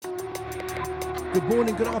Good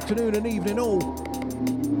morning, good afternoon and evening all.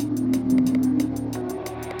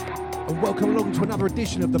 And welcome along to another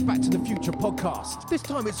edition of the Back to the Future podcast. This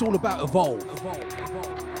time it's all about Evolve.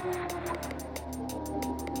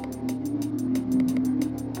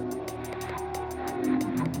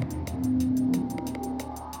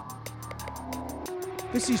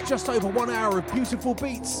 This is just over 1 hour of beautiful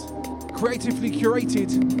beats, creatively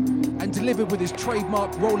curated and delivered with his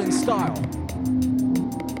trademark rolling style.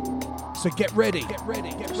 So get ready.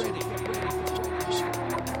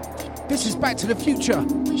 This is Back to the Future.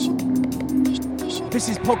 This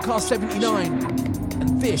is podcast 79.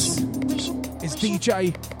 And this is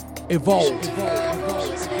DJ Evolve.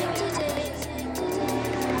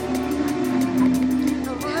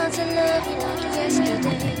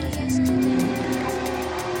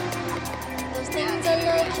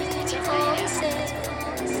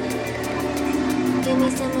 Give me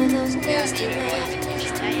some of those nasty ways.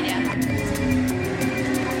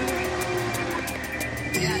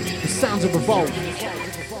 The sounds of Evolve.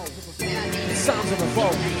 The sounds of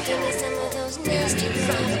Evolve. Give me some of those nasty ways.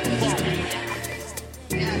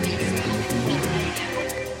 Give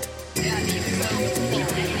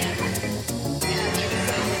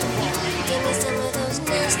me some of those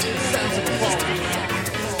nasty ways.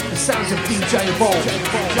 The sounds of DJ Evolve.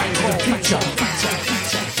 Back to the Future.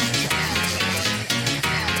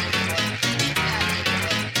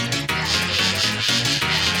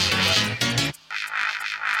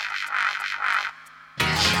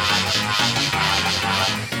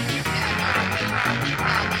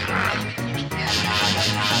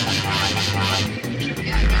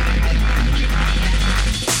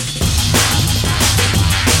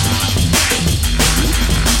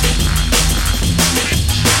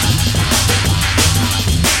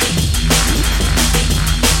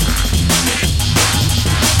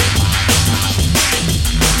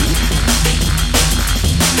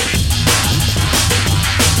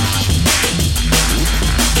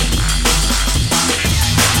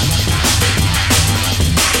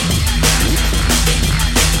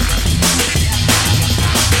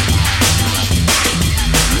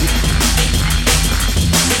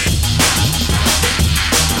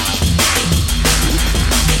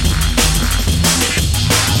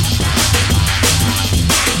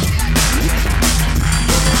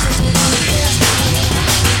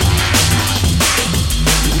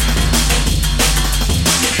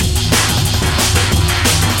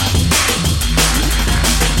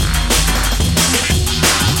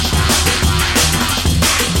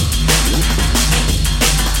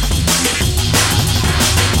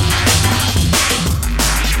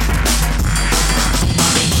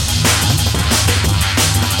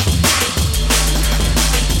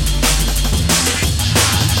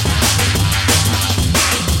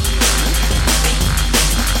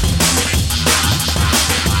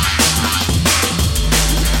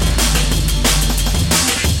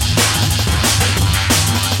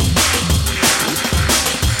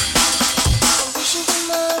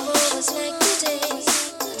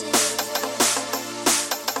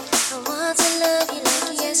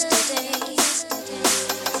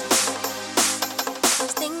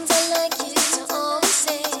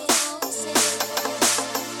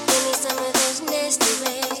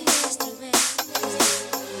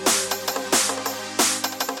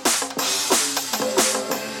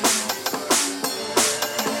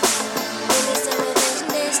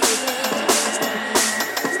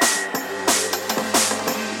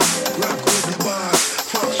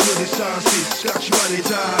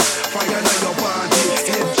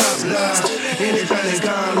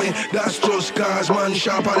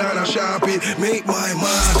 Sharper than a sharpie, make my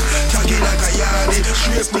mark. Tacky like a yardie,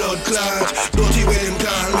 straight blood clot. Dirty when them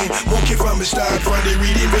call me, monkey from the start. From the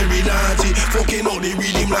reading very naughty, fucking out the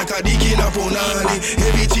rhythm like a dick in a punani.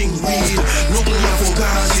 Everything real, nothing ya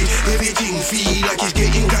fugazi. Everything feel like it's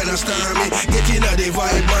getting kinda stormy. Getting a the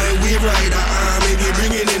vibe, my wave rider army. We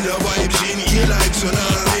bringing in the vibes in here like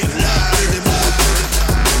tsunami. Live.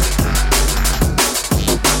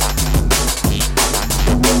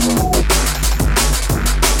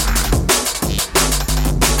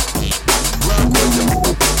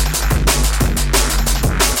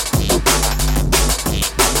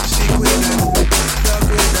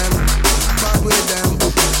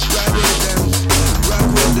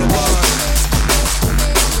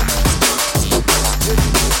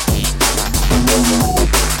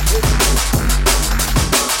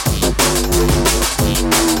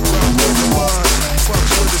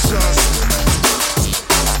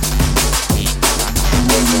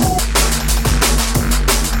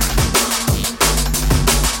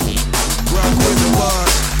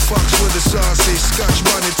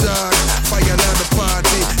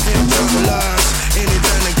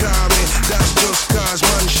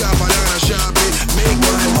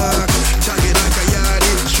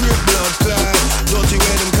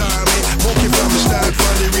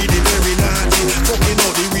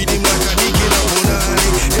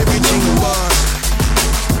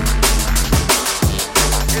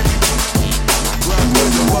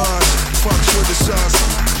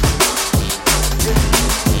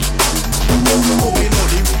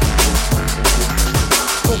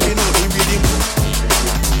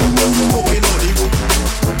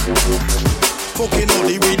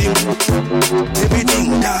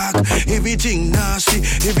 everything nasty,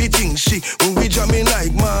 everything sick. When we jamming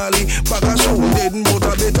like Marley, back a sound dead, but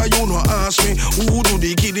I better you no ask me. Who do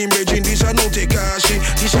the killing, Regine? This I no take cash.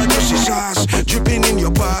 This I just the sauce, dripping in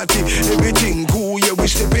your party. Everything cool, yeah, we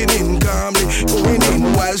stepping in calmly. Going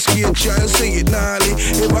in while skate child say it gnarly.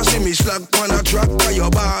 Ever see me slack on a track, by your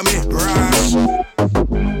bar me, ras.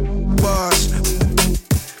 Boss,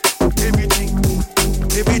 everything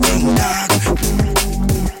dark.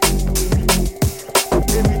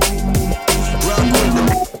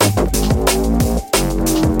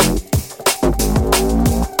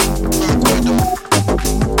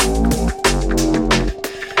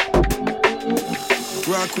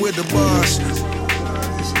 Rock with the boss.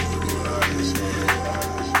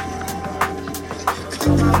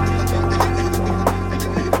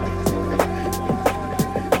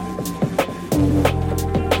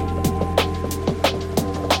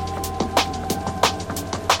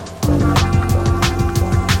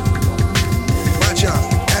 Watch out,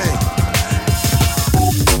 hey.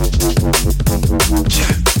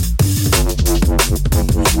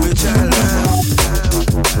 Bitch, I love.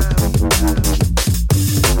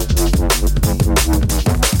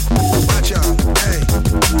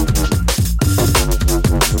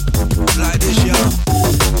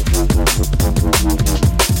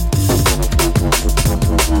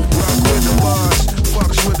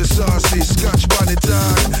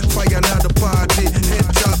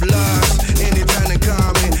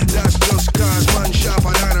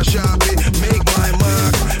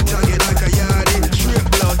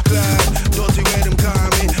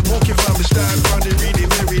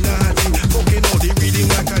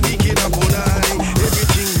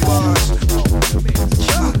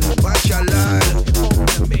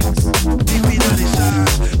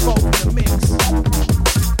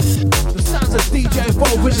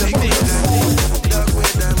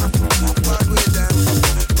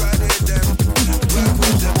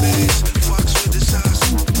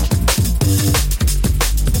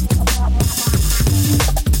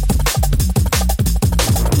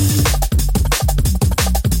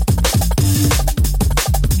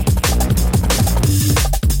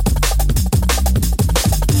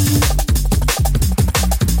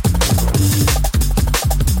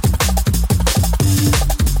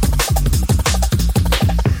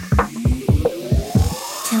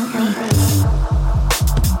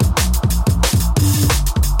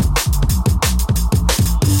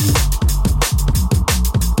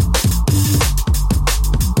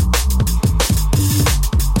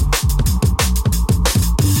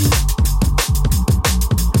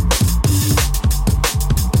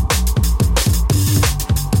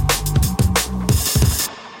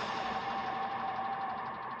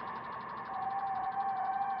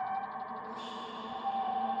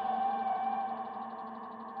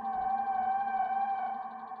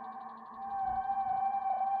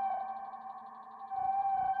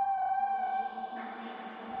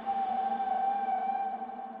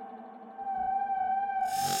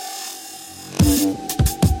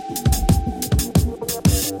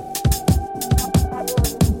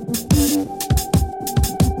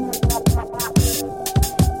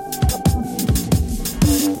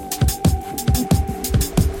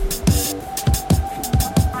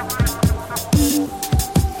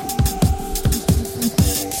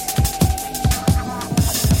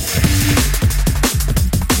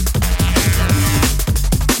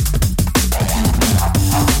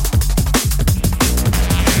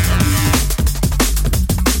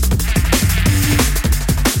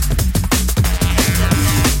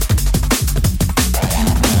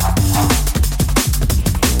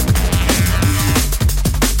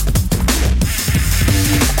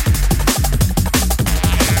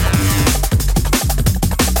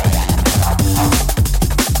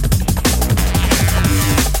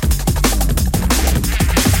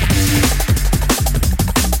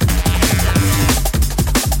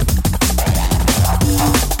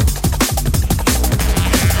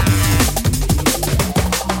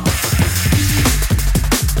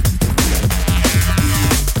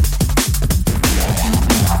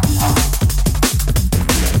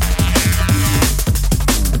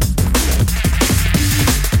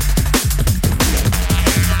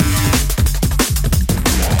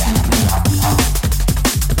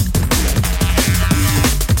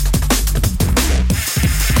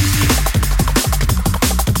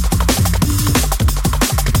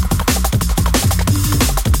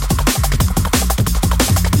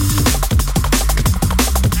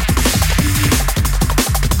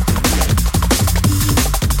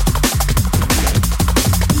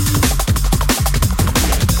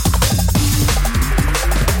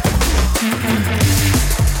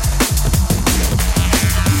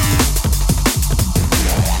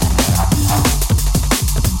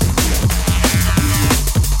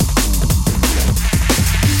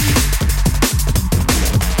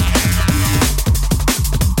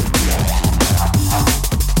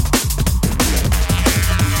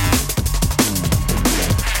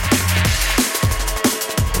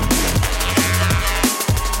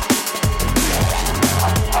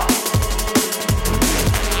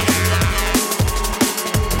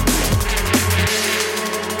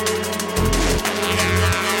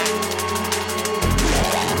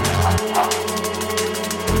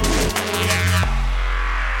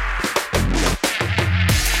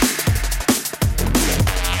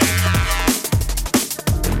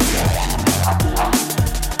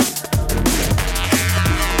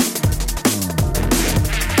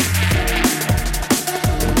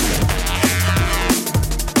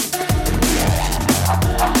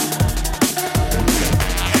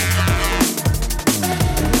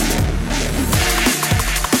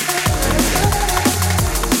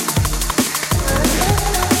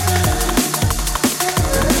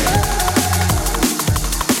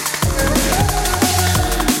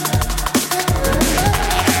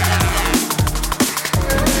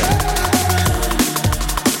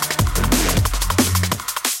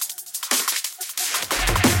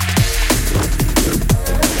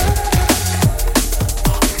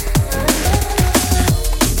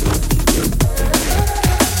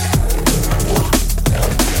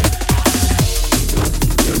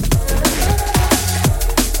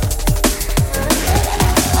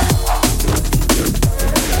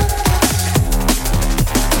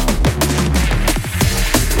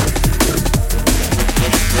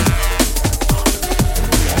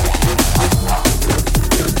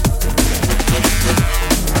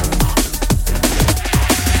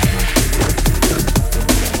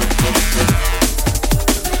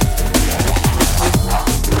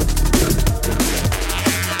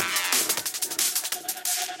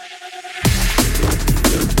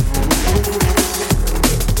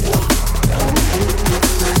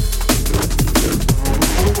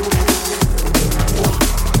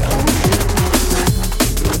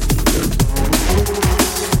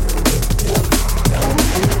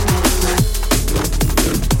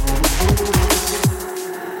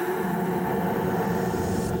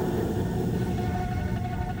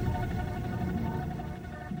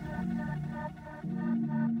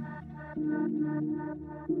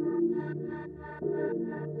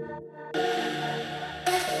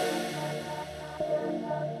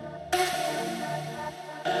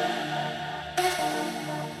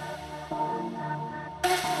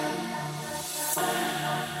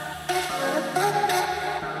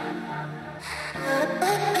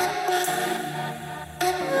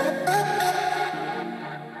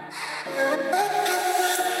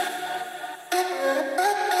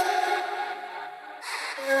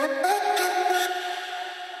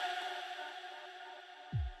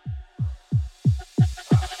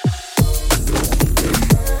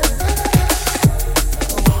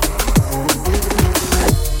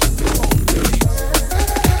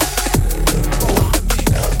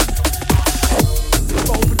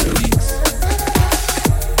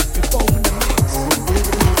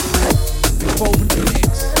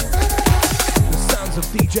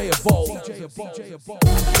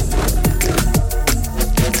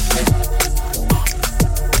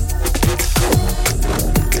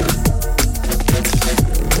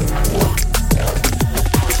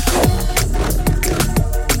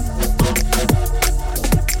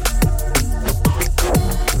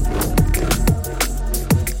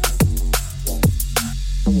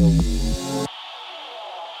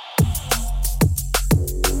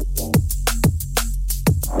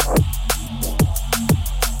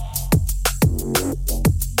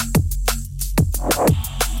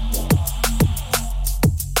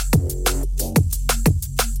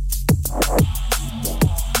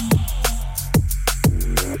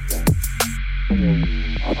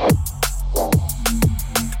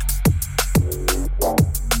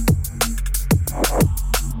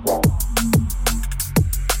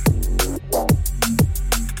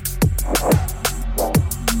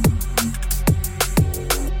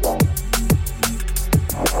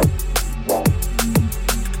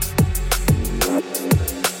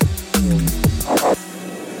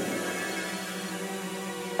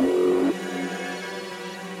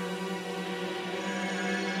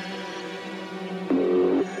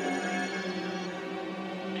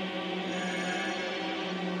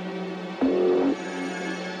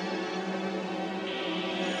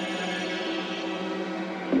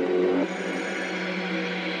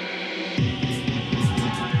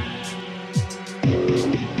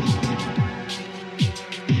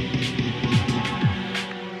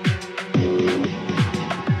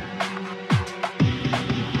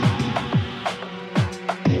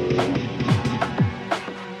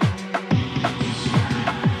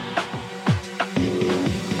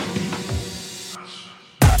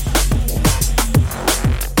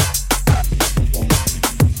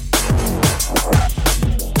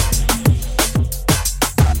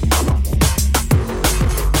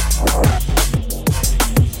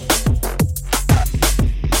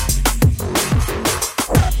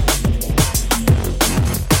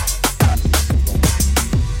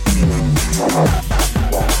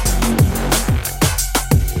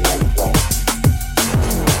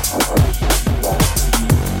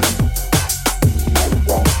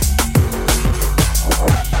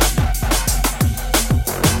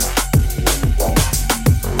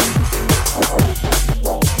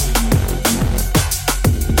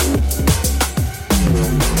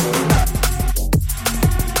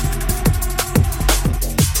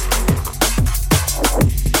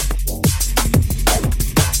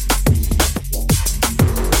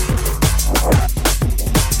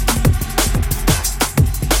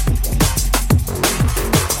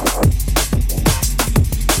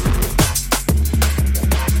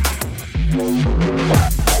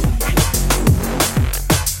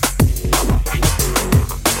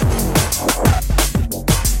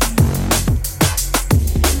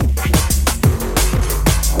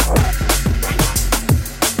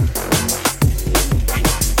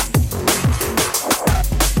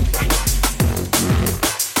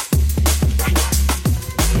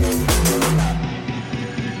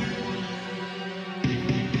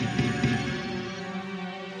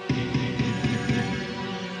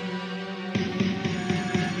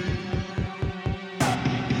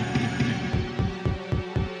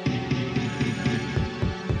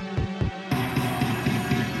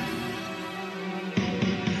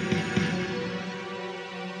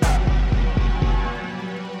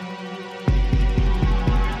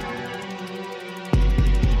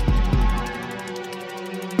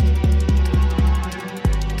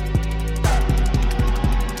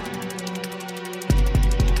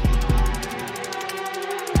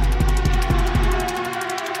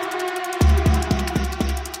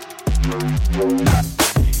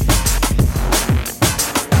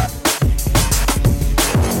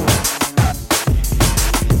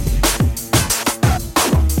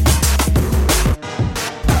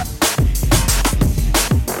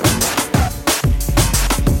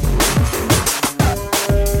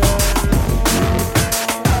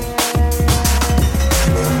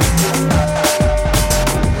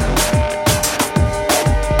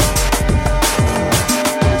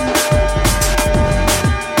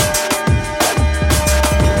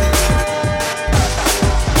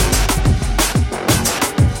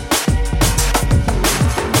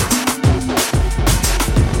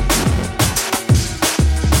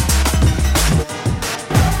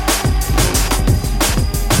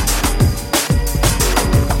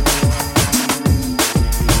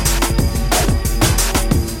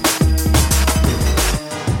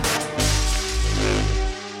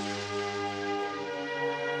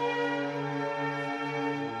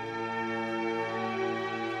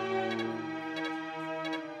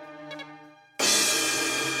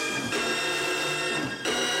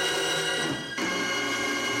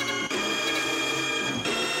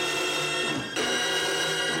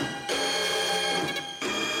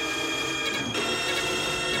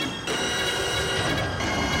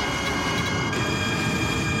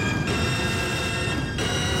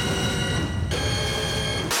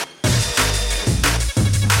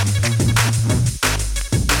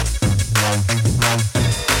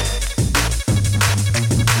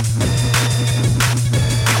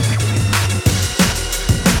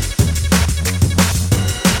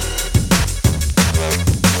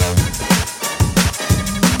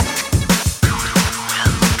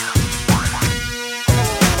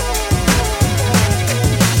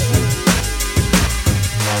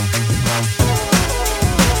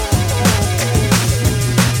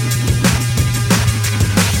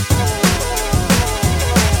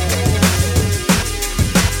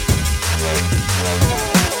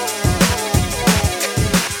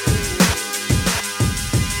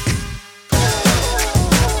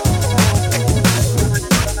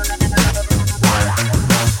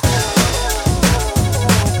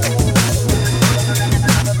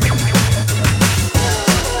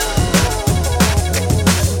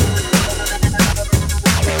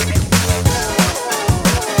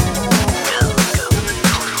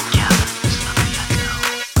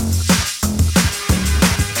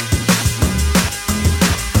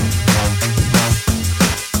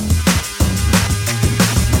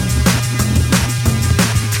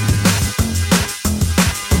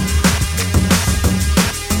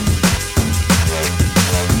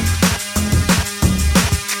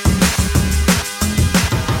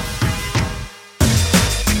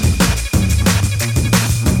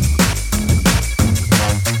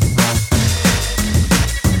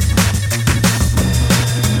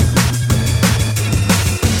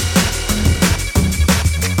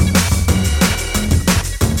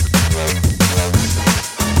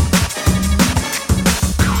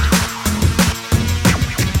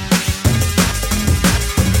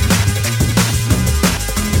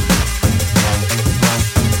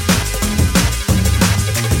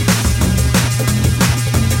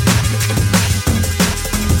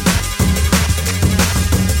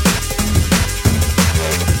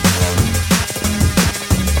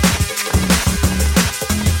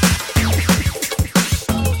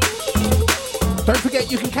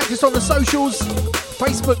 You can catch us on the socials,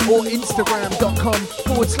 Facebook or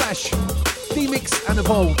Instagram.com/Demix and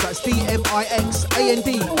Evolve. That's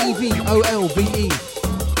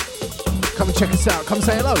DMIXANDEVOLVE. Come and check us out. Come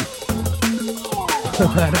say hello.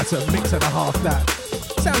 That's a mix and a half, that.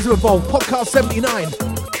 Sounds of Evolve, podcast 79.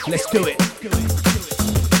 Let's do it.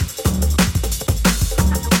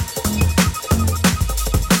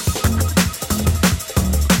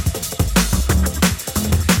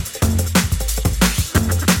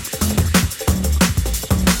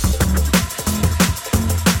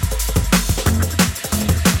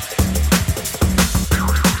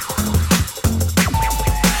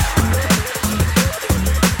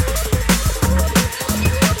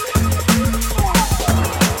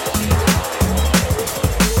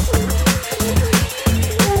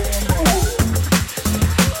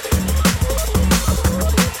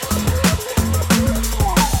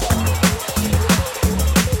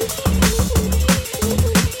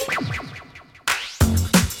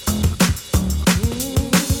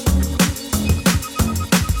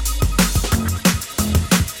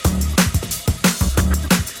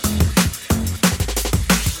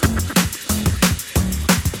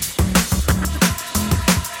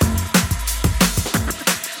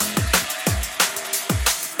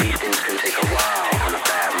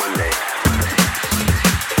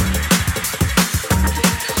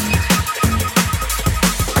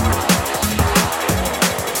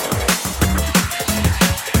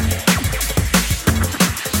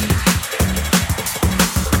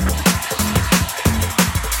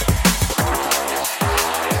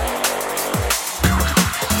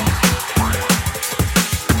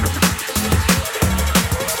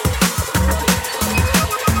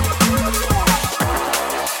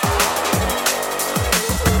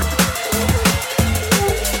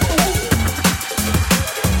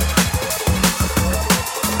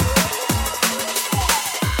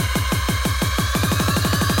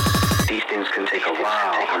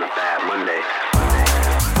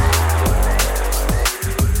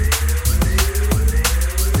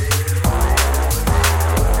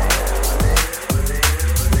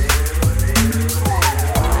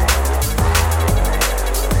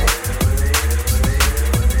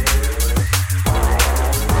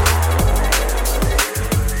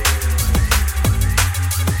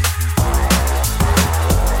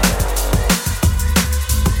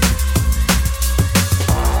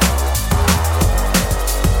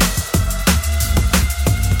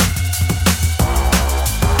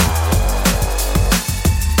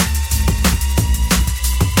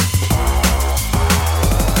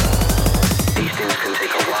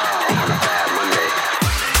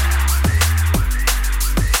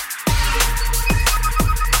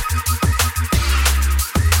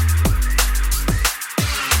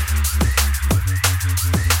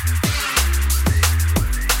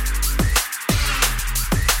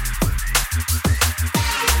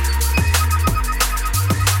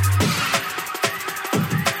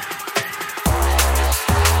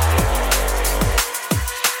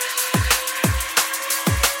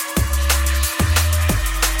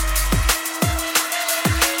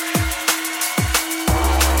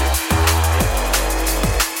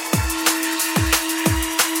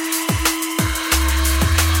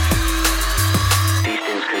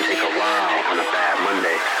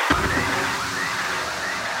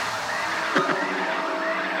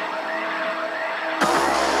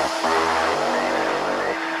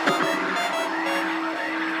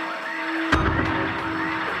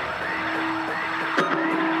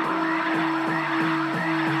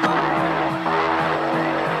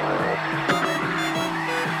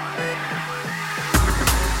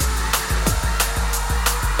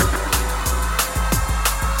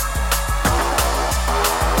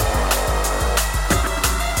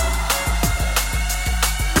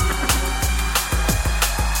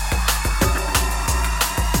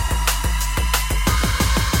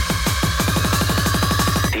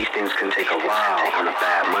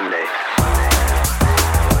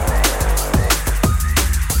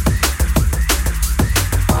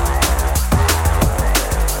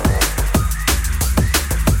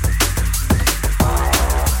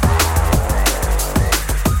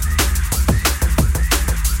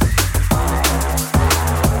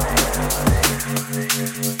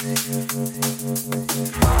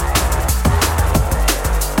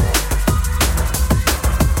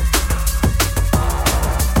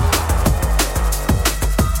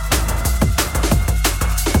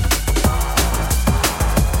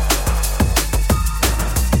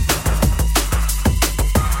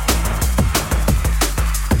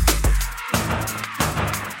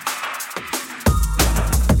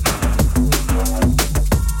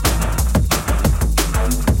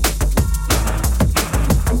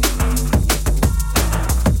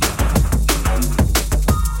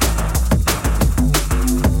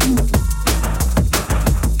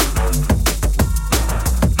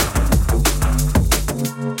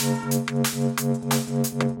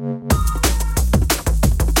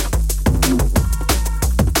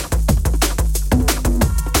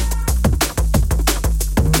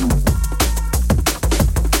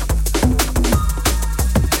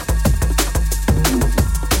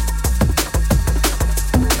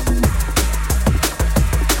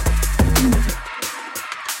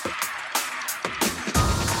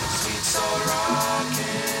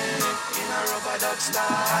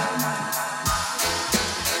 Smoke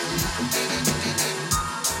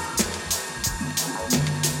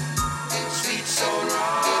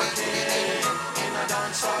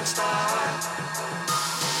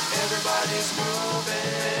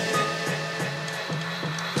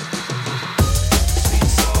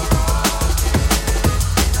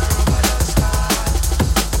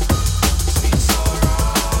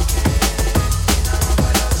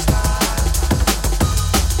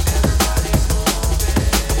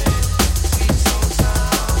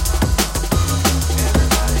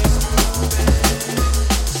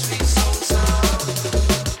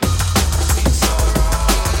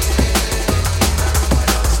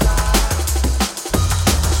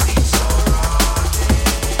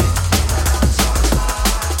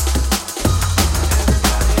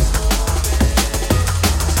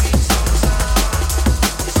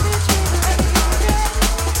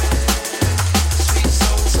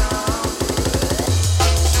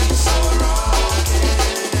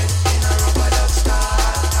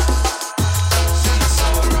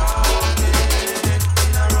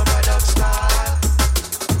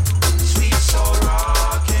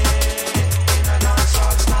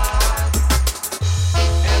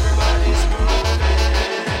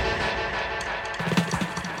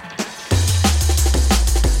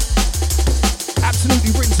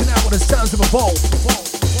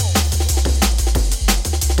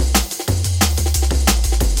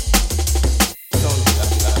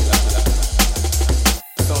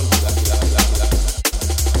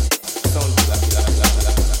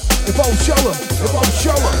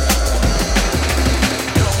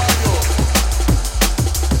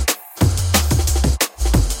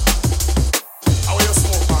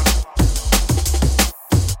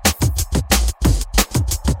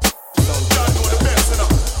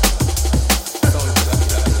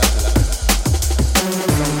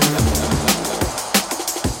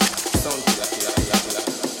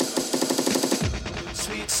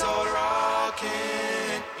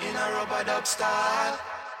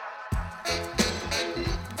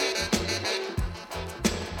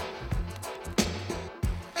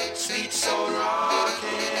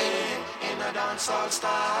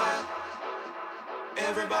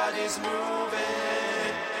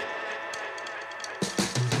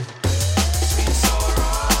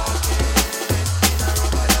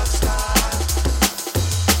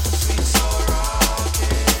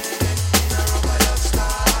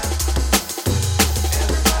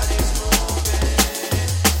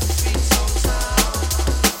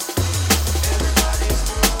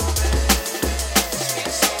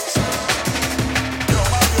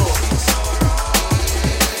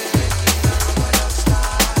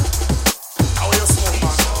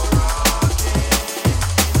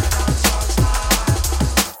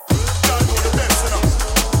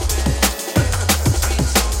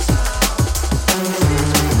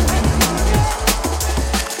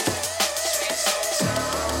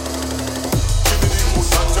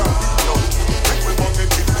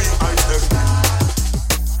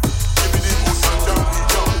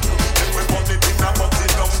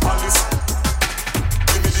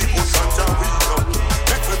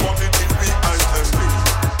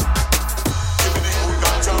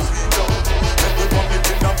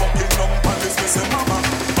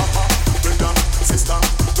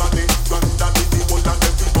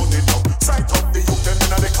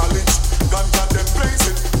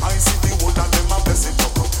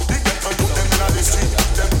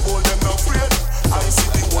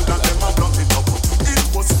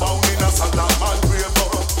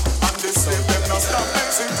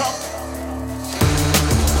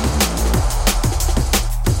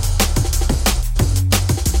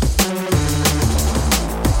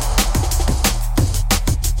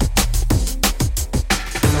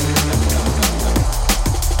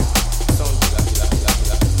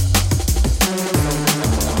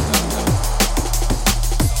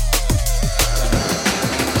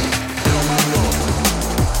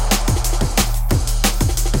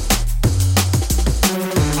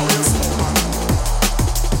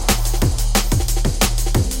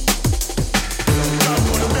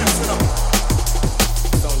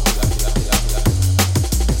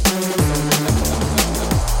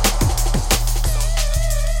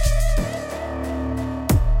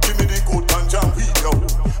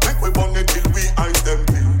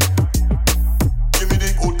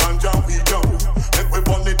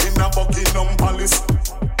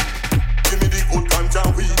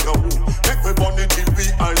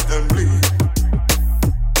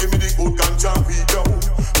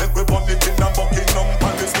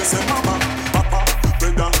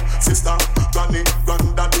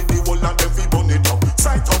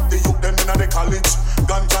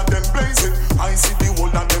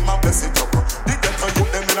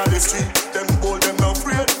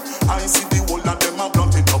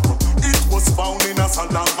a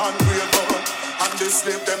long and great road. And the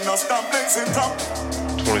slave them not stop blazing top.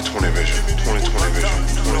 2020 vision, 2020 vision,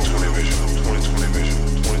 2020 vision, 2020 vision,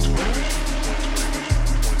 2020 vision.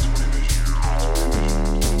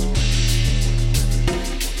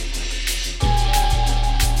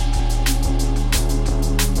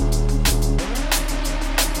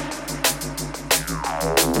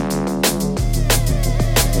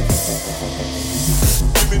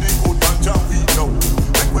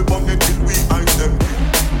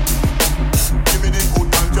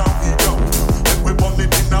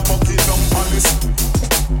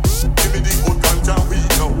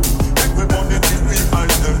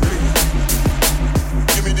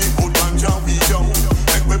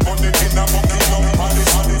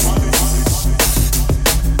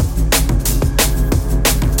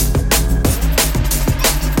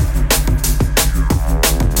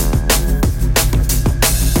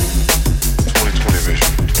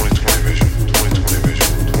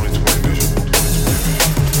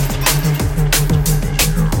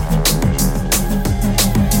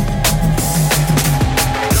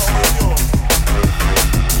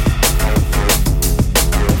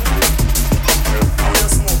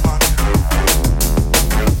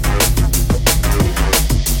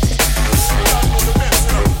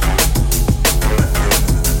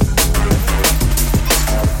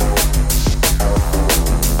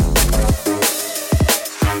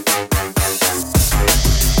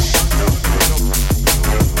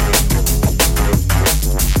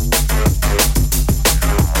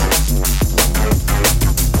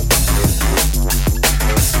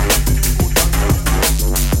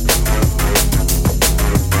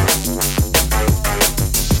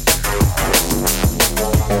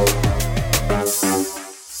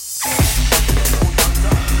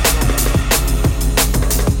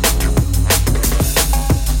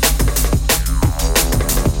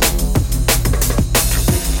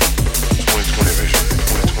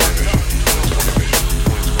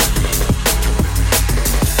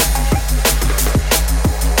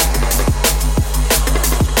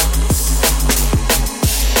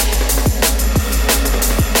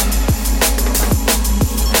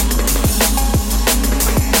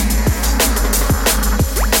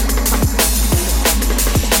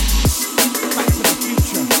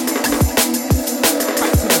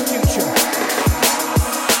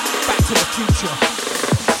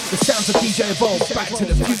 Back to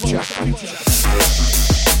the future.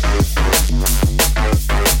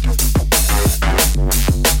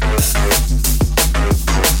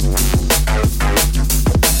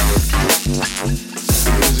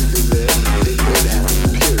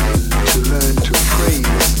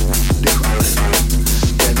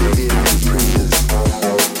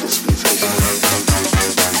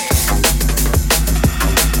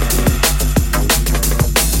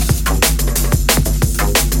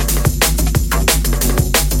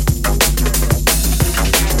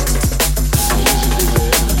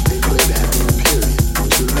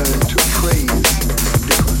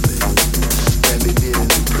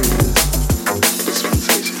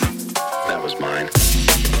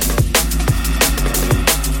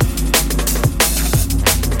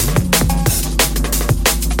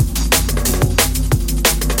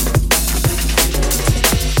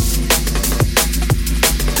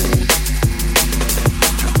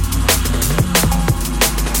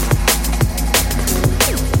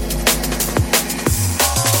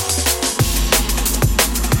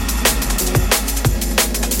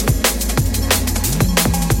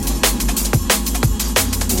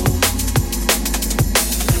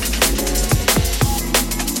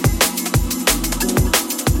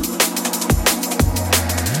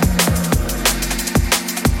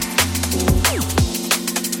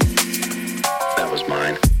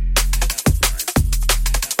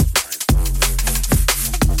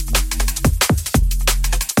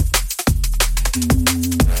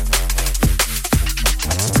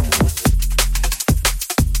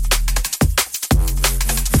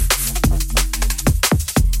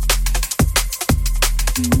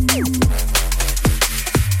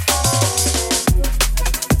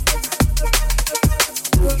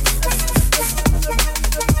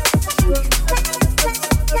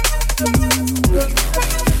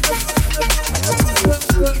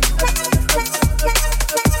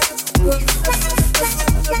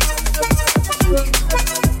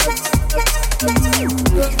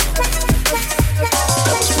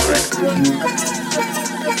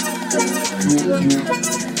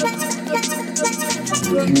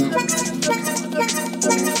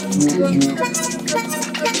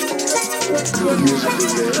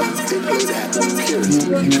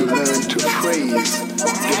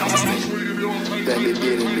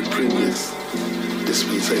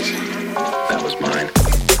 dispensation. That was mine.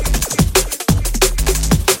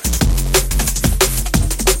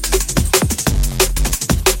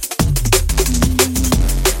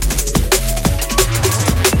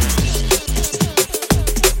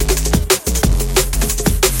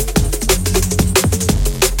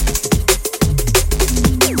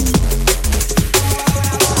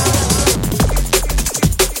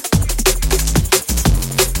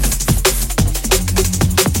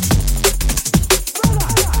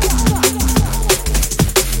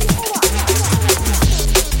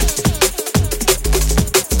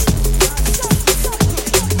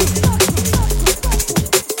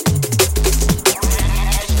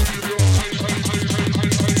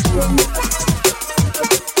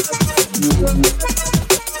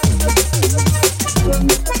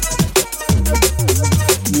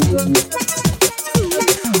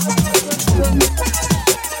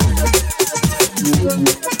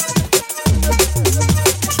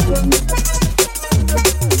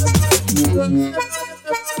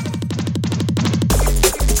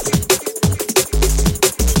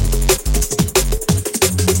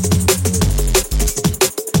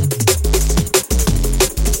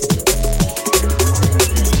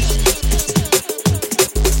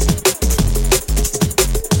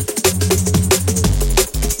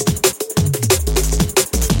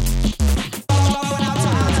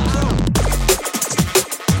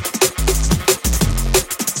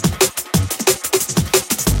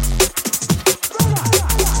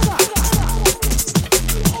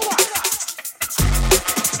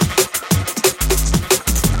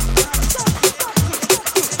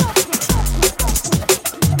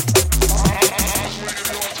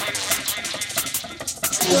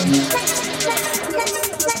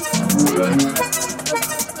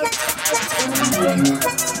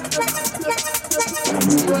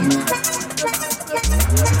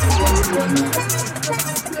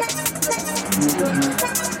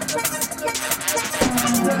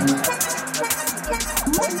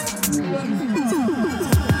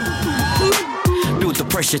 Build the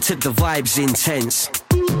pressure till the vibe's intense.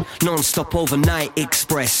 Non-stop overnight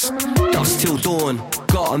express. Dusk till dawn,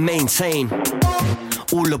 gotta maintain.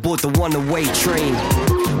 All aboard the one-way train.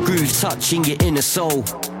 Groove touching your inner soul.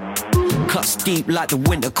 Cuts deep like the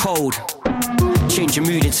winter cold. Change your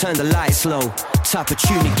mood and turn the lights low. Type of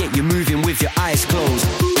tune to get you moving with your eyes closed.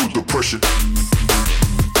 The pressure.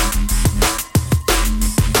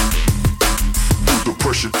 The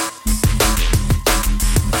pressure.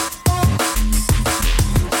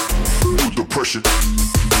 The pressure.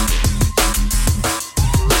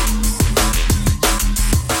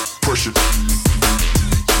 Pressure.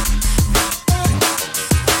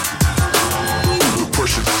 The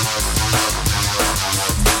pressure.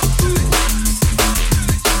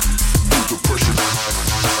 The pressure.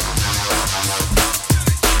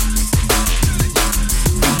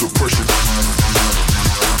 The pressure.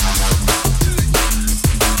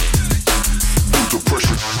 The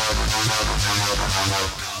pressure.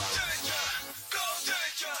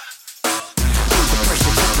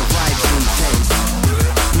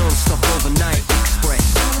 Non-stop overnight express.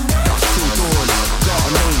 Dusk till dawn,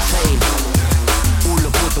 gotta maintain. All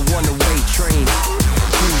aboard the one-way train.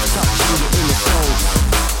 Groove touching your inner soul.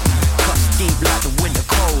 Cuts deep like the winter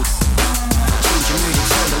cold. Change your mood and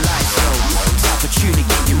turn the lights low. Type of tune to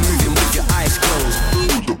get you moving with your eyes closed.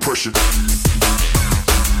 The pressure.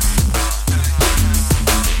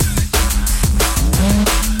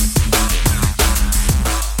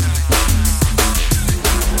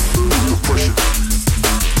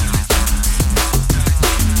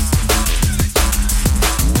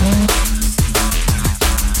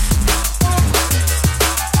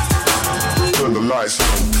 Turn the lights on.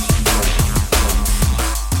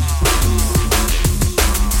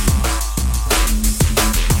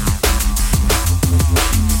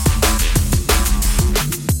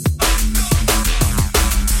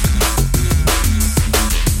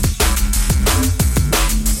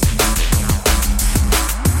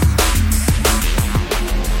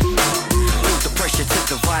 Build the pressure till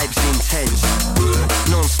the vibe's intense.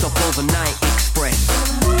 Non-stop overnight express.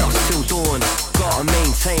 Dusk till dawn, gotta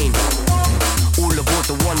maintain. All aboard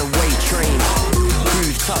the one-way train.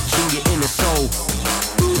 Groove touching your inner soul.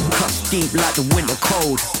 Cuts deep like the winter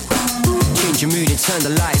cold. Change your mood and turn the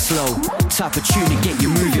lights low. Type of tune to get you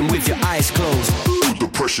moving with your eyes closed. The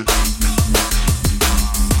pressure. The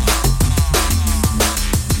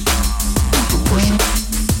pressure.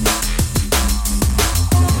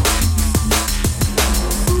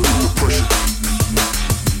 The pressure.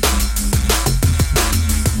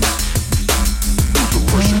 The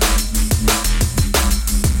pressure.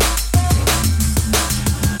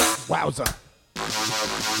 Wowza.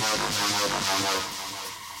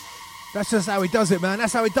 That's just how he does it, man.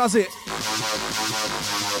 That's how he does it.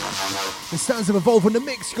 The sounds of Evolve on the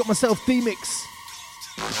mix. You got myself D-Mix.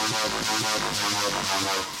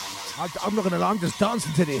 I'm not gonna lie, I'm just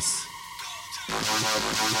dancing to this.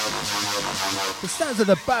 The sounds of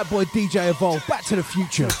the bad boy DJ Evolve. Back to the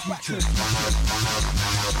future.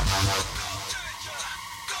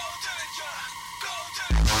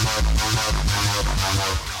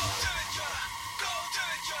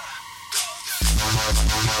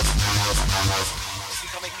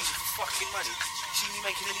 Think I make music for fucking money? See me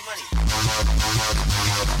making any money?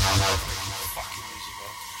 Fucking music, bro.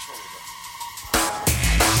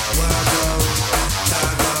 What's wrong with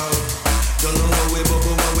that? Don't know what we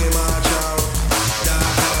bubble when we march out.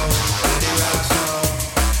 Dark out, let the rocks out.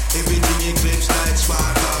 Everything eclipse like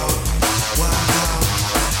spark out. Walk out,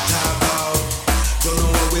 talk out. Don't know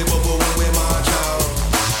what we bubble when we march out.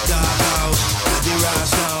 Dark out, let the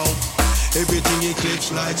rocks out. Everything eclipse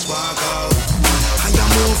like spark out. I am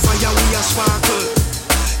on fire, we are sparkle.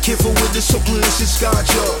 Careful with the something, let's scorch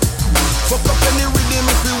up. Fuck up any rhythm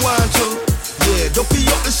if we want to. Yeah, don't be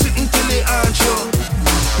up to sitting till they aren't you.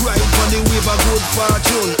 Ride on the wave of good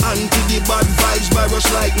fortune. Anti the bad vibes virus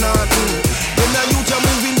like nothing. Then I youth are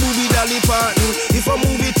moving movie dolly parting. If I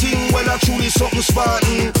move it in, well I truly something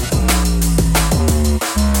Spartan.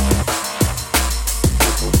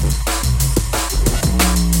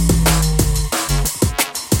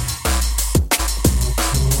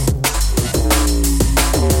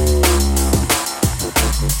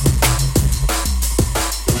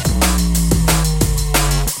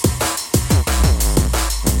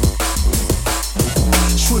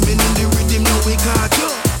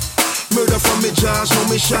 So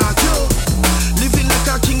me shot you. Living like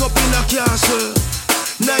a king up in a castle.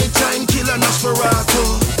 Nighttime killer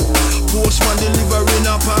Nosferatu. Postman delivering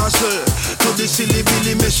a parcel. To the silly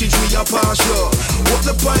billy message we a pass you. What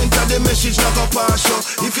the point of the message not go pass you.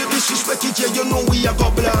 If you disrespect it, yeah, you know we a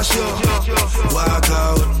go blast you. Walk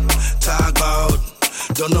out, talk out.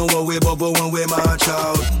 Don't know what we bubble when we march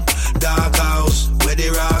out. Dark house, where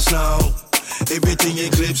the rocks now. Everything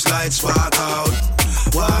eclipse lights spark out.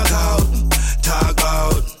 Walk out, talk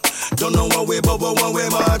out. Don't know what we bubble when we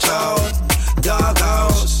march out. Dark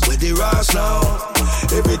house, where the rocks now.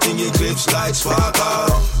 Everything eclipse lights spark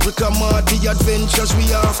out. We come out the adventures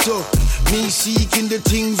we after. Me seeking the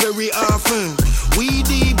thing very often. We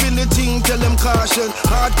deep in the thing, tell them caution.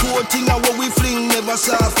 Hardcore thing and what we fling never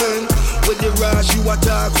soften. With the rush you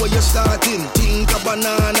attack where you're starting. Think a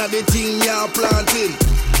banana, the thing you're planting.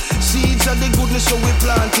 Seeds of the goodness so we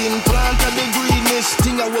planting. Plant of the greenness,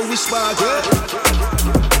 thing of what we spark.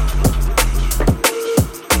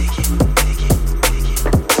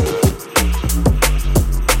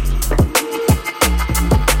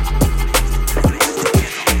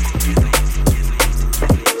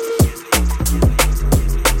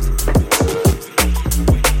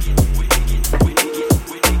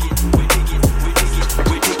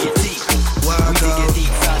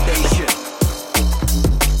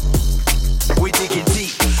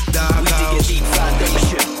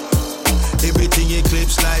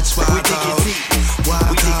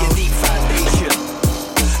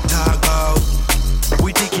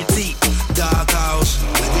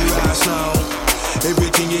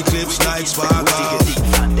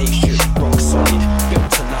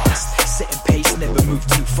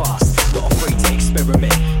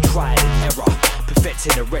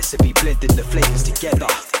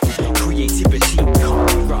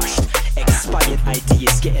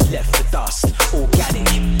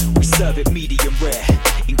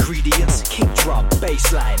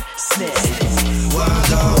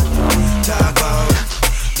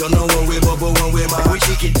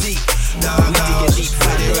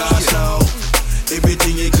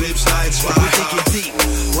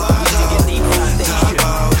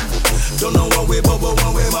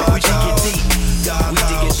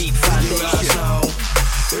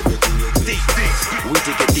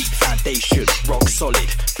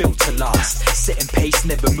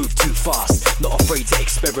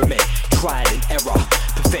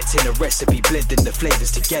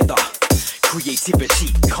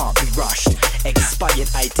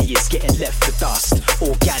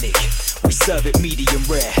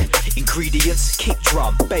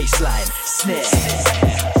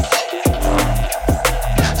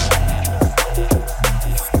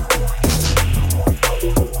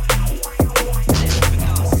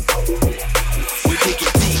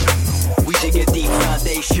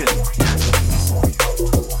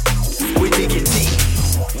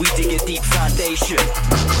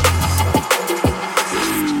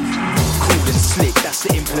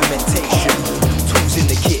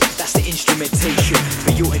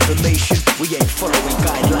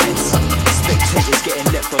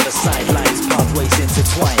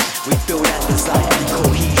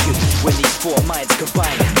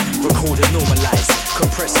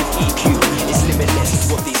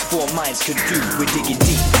 what minds can do. We're digging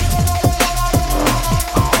deep.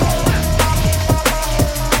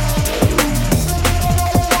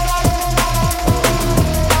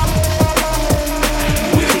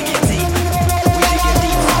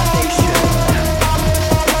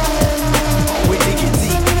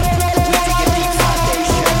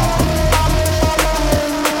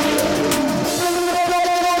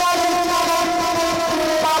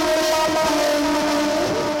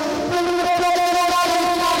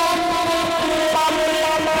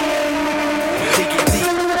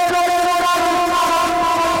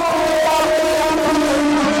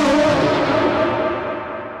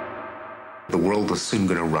 Soon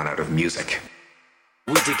gonna run out of music.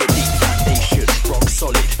 We dig a deep foundation, rock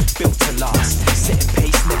solid, built to last. Setting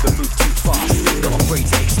pace, never move too fast. Not afraid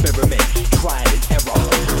to experiment, trial and error.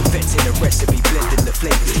 Inventing a recipe, blending the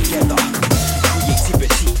flavors together.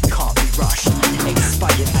 Creativity can't be rushed.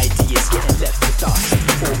 Expired ideas getting left for dust.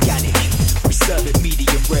 Organic, we serve it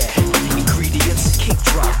medium rare. Ingredients, kick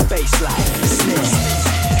drum, bass line, snare.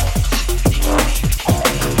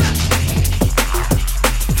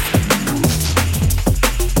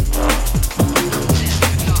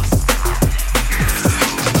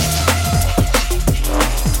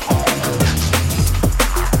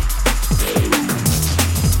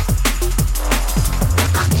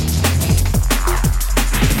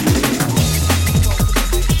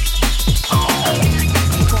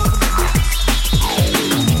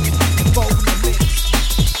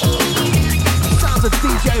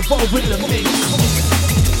 With the mix.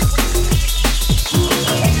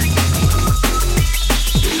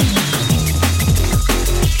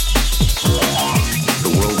 The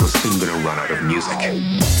world was soon gonna run out of music.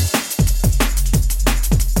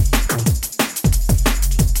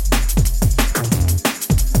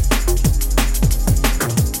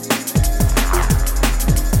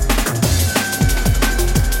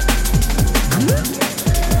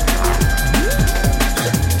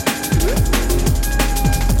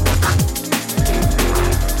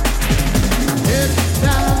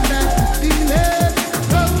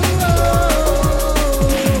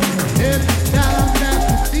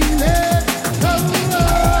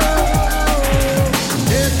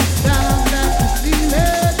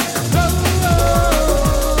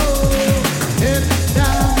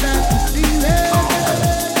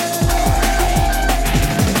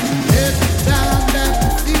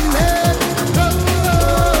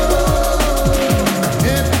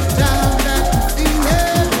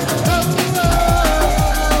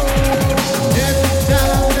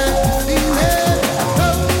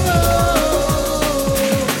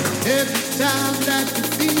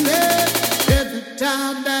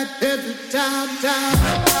 Every time.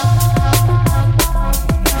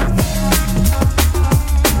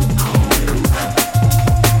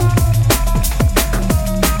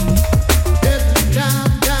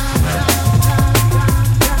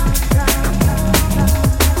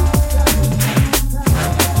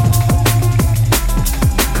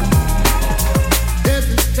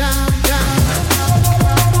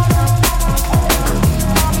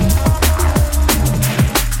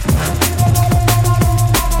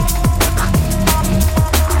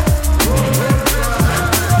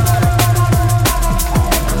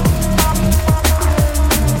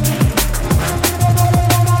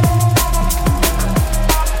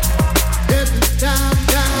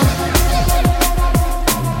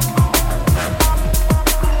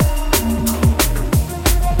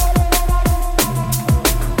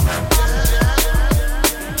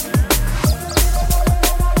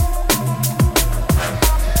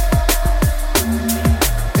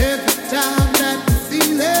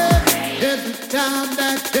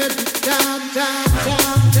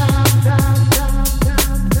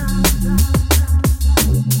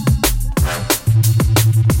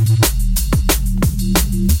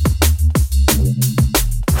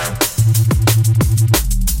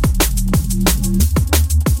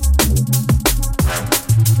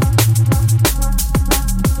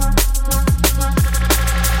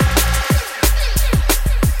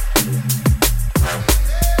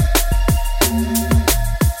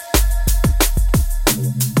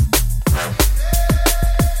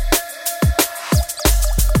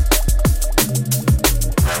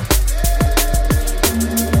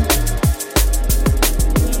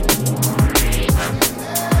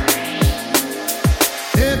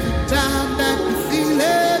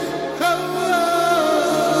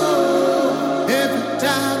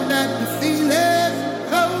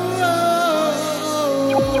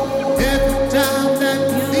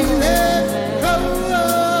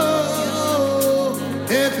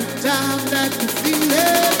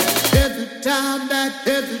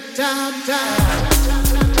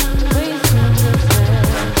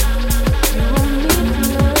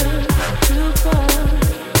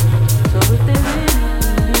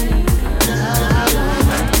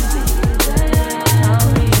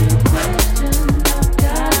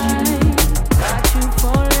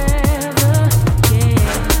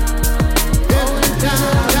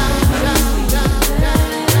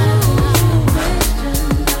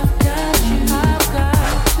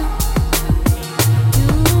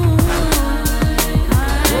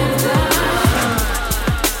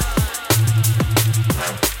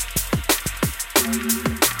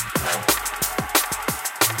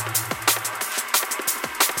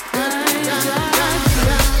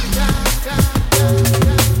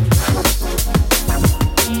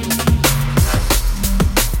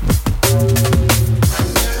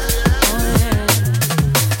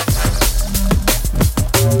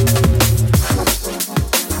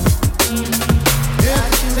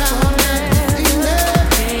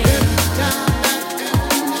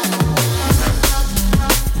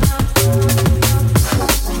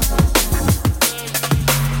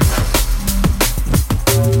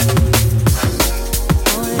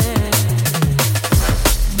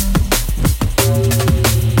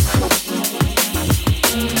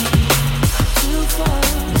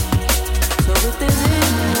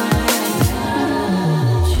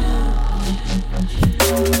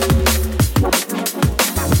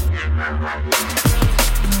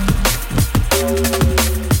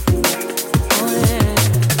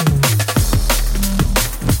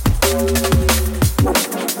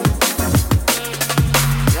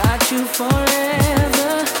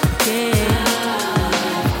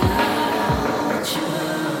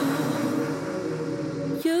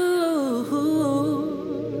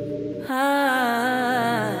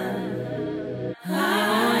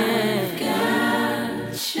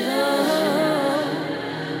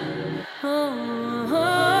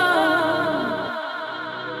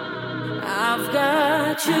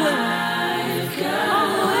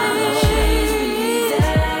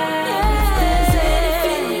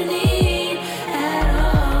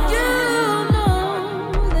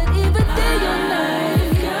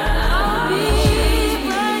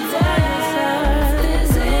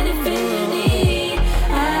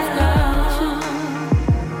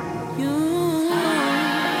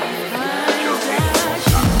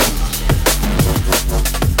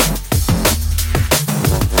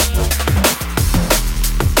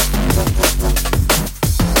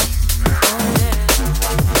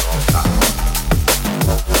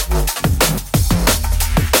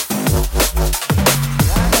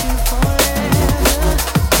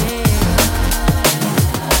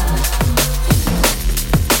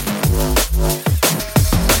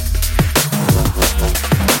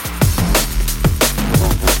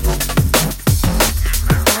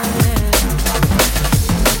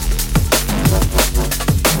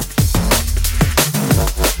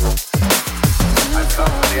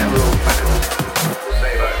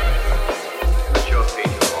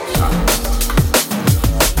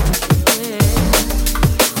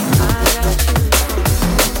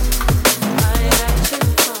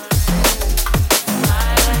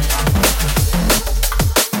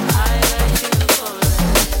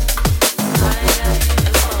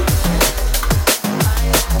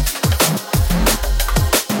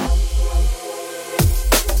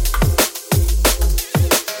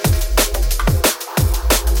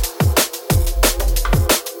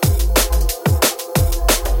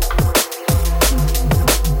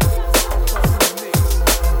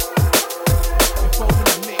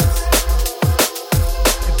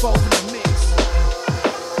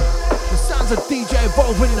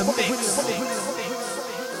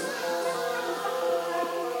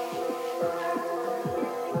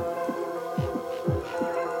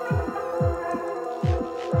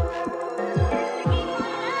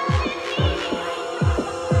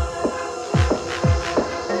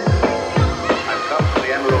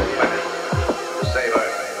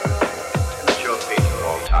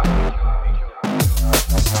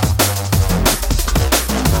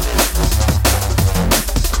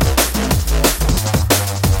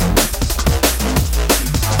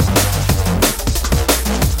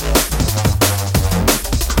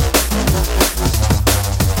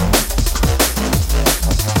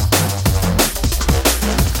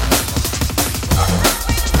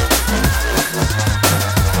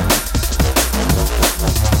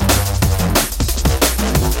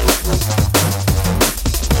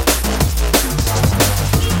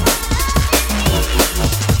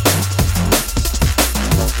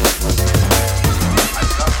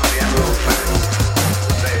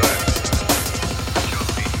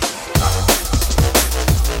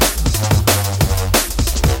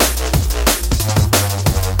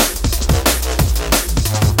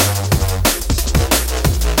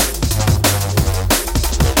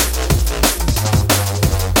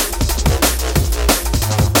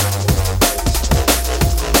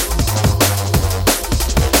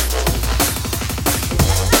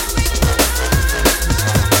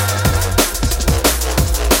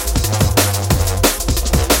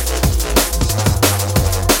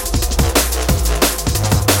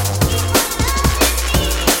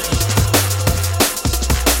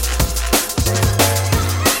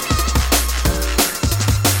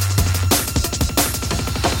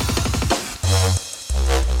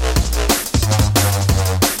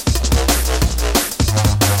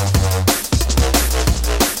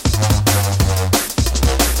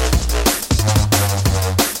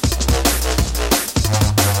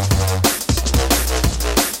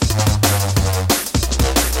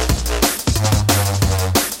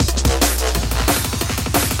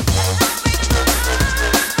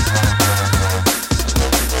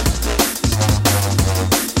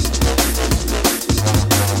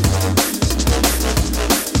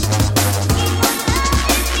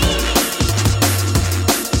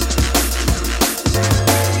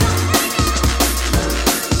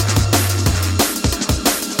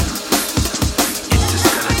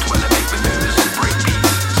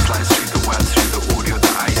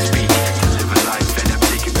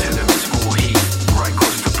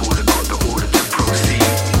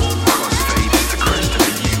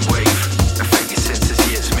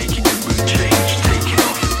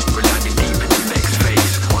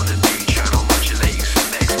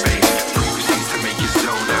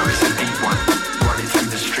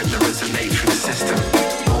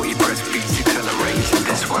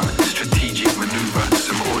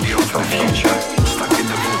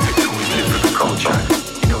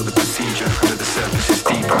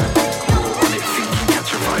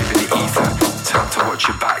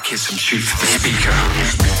 here's some truth for the speaker.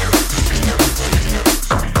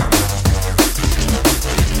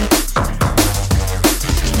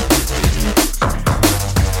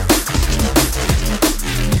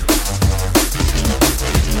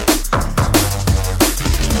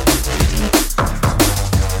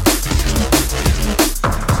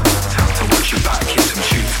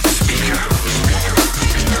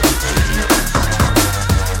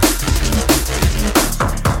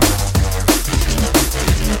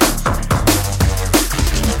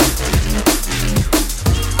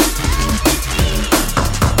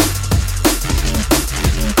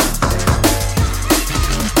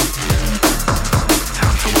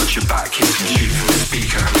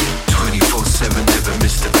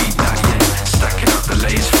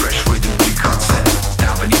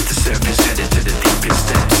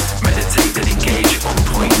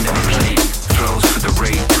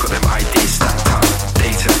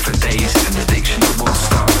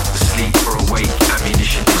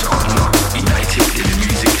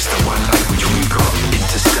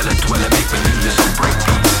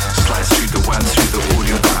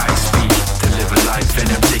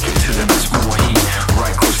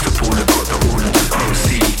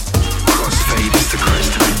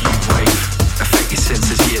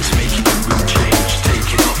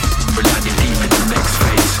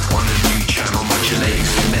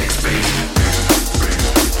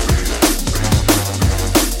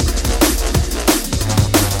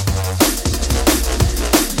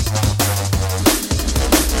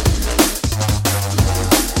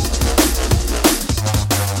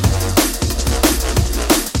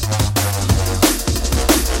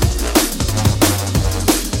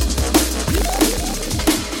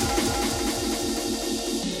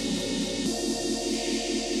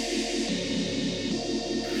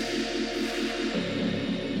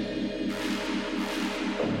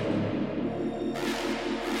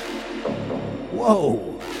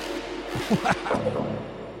 Whoa. Wow.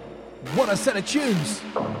 What a set of tunes.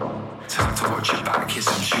 Time to watch your back, here's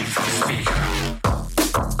some truth for the speaker.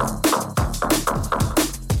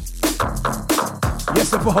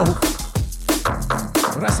 Yes, Evolve.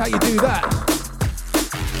 Well, that's how you do that.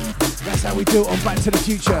 That's how we do it on Back to the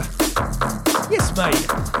Future. Yes, mate.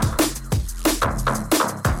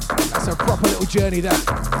 That's a proper little journey, that.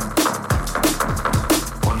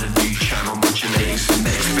 On the new channel, modulating some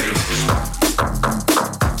next bass.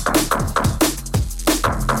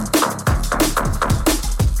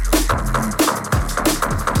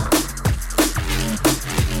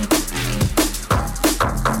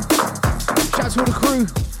 Shout to all the crew.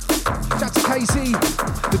 Shout to Casey,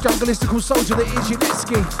 the jungleistical soldier that is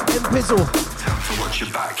Unetsky, M Pizzle. Time to watch your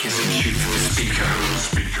back, here's some truth for the speaker.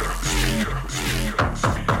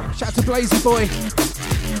 Shout to Blazy Boy.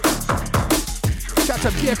 Shout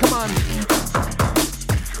to Pierre Command.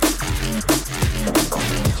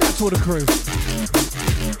 Shout to all the crew.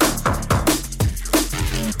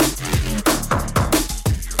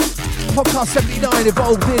 Podcast 79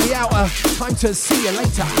 evolved near the outer. Time to see you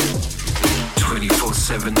later.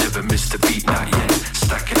 24/7, never missed a beat, not yet.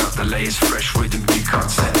 Stacking up the layers, fresh rhythm you can't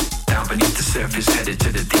set. Down beneath the surface, headed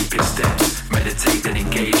to the deepest depths. Meditate and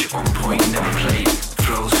engage, on point, never played.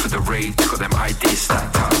 Flows for the raid, got them ideas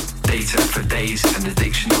stacked up. Data for days, an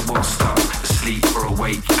addiction that won't stop. Asleep or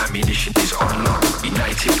awake, ammunition is on lock.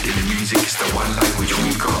 United in the music, it's the one language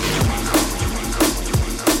we got.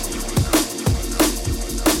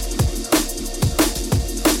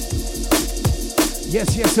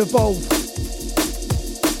 Yes, yes, Evolve.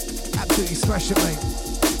 Absolutely smash it, mate.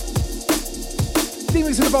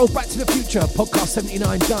 Demons and Evolve, Back to the Future, podcast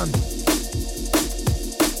 79 done.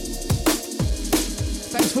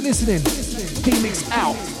 Thanks for listening. D-Mix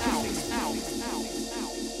out.